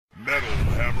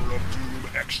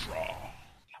Extra.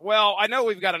 Well, I know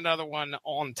we've got another one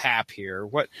on tap here.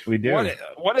 What we do?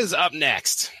 What is up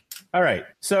next? All right.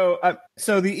 So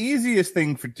the easiest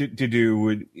thing to do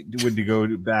would to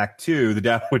go back to the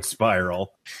downward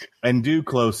spiral and do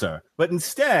Closer. But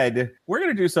instead, we're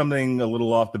going to do something a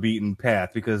little off the beaten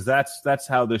path because that's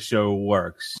how the show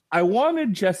works. I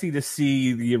wanted Jesse to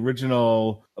see the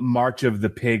original March of the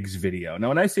Pigs video. Now,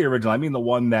 when I say original, I mean the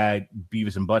one that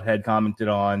Beavis and Butthead commented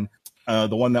on.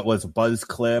 The one that was a buzz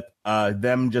clip,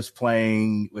 them just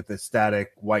playing with a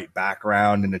static white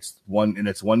background, and it's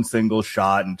one single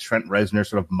shot, and Trent Reznor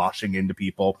sort of moshing into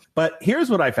people. But here's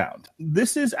what I found: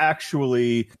 this is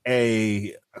actually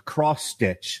a cross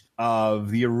stitch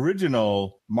of the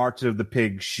original March of the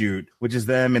Pigs shoot, which is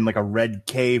them in like a red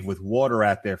cave with water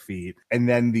at their feet, and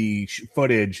then the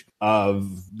footage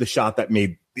of the shot that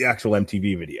made the actual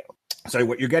MTV video. So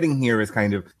what you're getting here is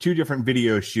kind of two different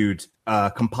video shoots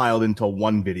compiled into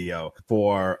one video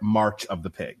for March of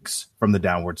the Pigs from the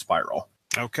Downward Spiral.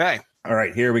 Okay. All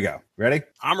right, here we go. Ready?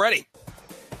 I'm ready.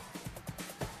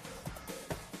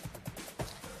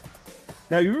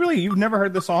 Now, you've never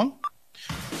heard the song?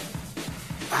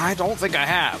 I don't think I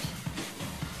have.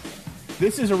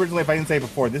 This is originally, if I didn't say it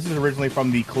before, this is originally from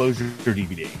the Closure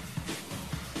DVD.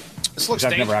 This looks dangerous.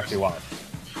 I've never actually watched.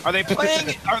 Are they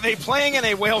playing? Are they playing in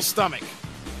a whale's stomach?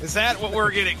 Is that what we're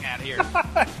getting at here?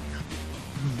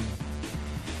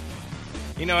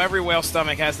 You know, every whale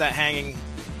stomach has that hanging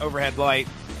overhead light.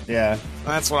 Yeah,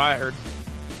 that's what I heard.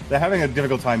 They're having a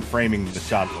difficult time framing the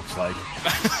shot. It looks like.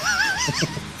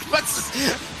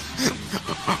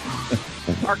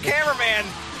 Our cameraman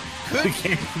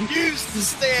could use the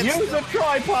stand. Use a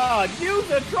tripod. Use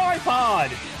a tripod.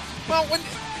 Well,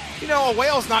 a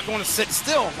whale's not going to sit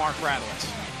still, Mark Radowitz.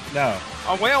 No.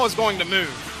 A whale is going to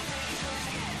move.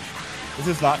 This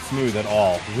is not smooth at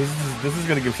all. This is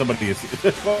going to give somebody a...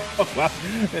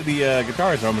 The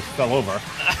guitars almost fell over.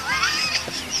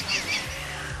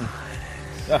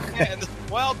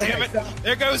 Well, damn it.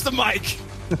 There goes the mic.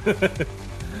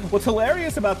 What's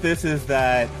hilarious about this is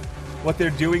that what they're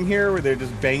doing here, where they're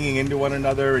just banging into one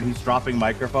another and he's dropping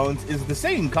microphones, is the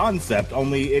same concept,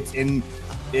 only it's in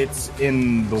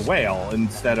the whale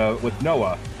instead of with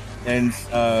Noah. And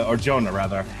or Jonah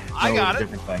rather. I got it.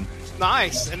 Different thing.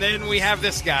 Nice. And then we have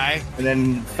this guy. And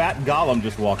then Fat Gollum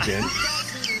just walked in.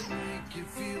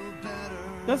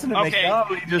 Doesn't it make he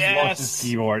just lost his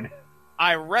keyboard?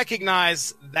 I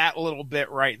recognize that little bit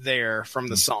right there from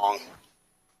the song.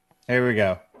 Here we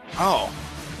go. Oh.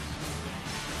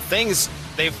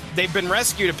 They've been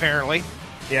rescued apparently.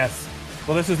 Yes.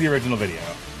 Well, this is the original video.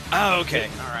 Oh, okay.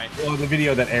 All right. Well, the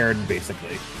video that aired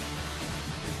basically.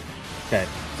 Okay.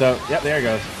 So, yep, there it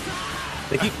goes.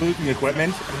 They keep losing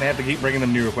equipment, and they have to keep bringing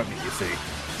them new equipment, you see.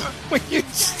 When you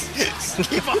just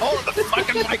keep a hold of the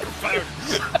fucking microphone.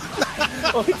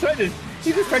 Well, he's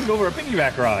just trying to go over a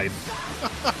piggyback ride.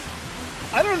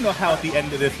 I don't know how at the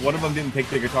end of this, one of them didn't take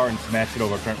the guitar and smash it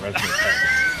over Trent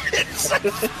Reznor's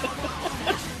head.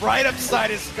 Right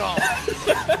upside his skull.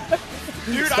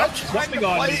 Dude, I'm trying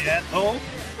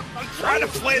to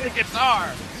play the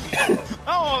guitar.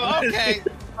 Oh, okay.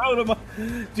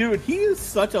 Dude, he is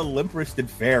such a limp-wristed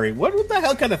fairy. What the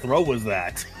hell kind of throw was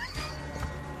that?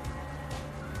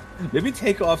 Maybe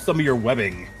take off some of your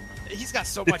webbing. He's got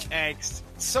so much angst.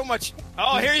 So much.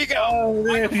 Oh, here you go. Oh,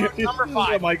 number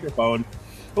 5. A microphone.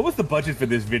 What was the budget for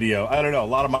this video? I don't know. A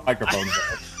lot of microphones.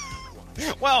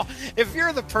 Well, if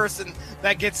you're the person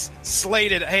that gets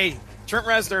slated, hey, Trent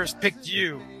Reznor's picked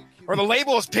you, or the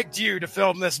label has picked you to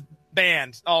film this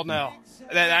band. Oh, no.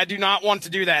 I do not want to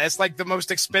do that. It's like the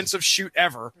most expensive shoot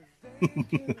ever.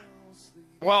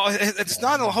 Well, it's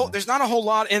not a whole. There's not a whole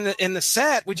lot in the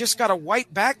set. We just got a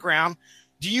white background.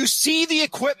 Do you see the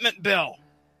equipment bill?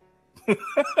 There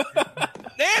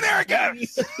it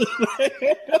goes.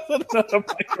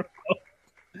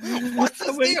 What's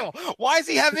his deal? Why does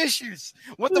he have issues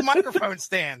with the microphone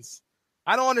stands?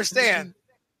 I don't understand.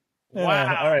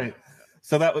 Wow. All right.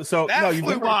 So that was so. That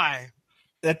flew by.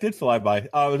 That did fly by.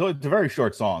 It's a very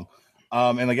short song.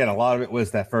 And again, a lot of it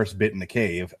was that first bit in the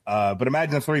cave. But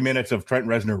imagine 3 minutes of Trent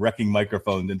Reznor wrecking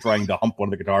microphones and trying to hump one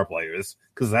of the guitar players,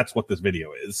 because that's what this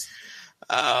video is.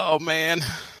 Oh, man.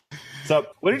 So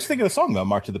what did you think of the song, though,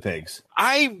 March of the Pigs?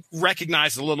 I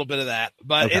recognized a little bit of that,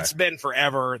 but It's been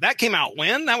forever. That came out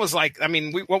when? That was like, I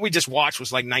mean, what we just watched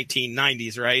was like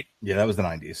 1990s, right? Yeah, that was the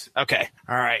 90s. Okay.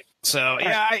 All right. So,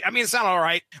 yeah, I mean, it sounded all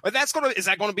right. But is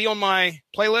that going to be on my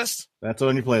playlist? That's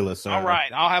on your playlist, sir. All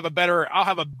right. I'll have a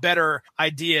better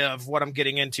idea of what I'm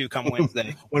getting into come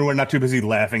Wednesday. When we're not too busy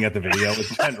laughing at the video with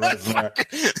Trent Reznor.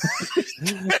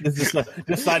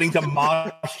 deciding to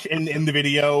mosh in the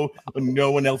video when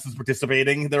no one else is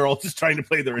participating. They're all just trying to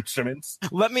play their instruments.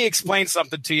 Let me explain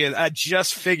something to you. I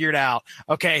just figured out.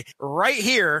 Okay, right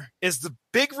here is the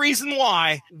big reason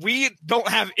why we don't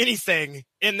have anything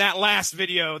in that last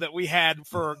video that we had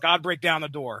for God Break Down the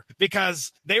Door,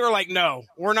 because they were like, no,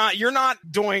 we're not, you're not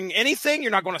doing anything.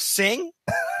 You're not going to sing.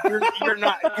 You're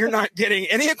not getting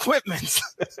any equipment.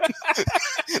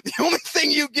 The only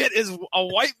thing you get is a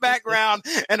white background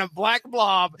and a black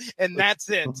blob, and that's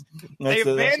it. They've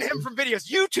banned him from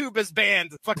videos. YouTube has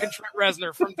banned fucking Trent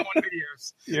Reznor from doing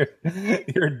videos.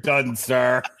 You're done,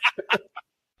 sir.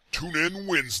 Tune in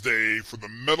Wednesday for the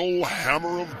Metal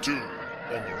Hammer of Doom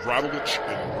on the Radulich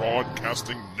and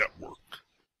Broadcasting Network.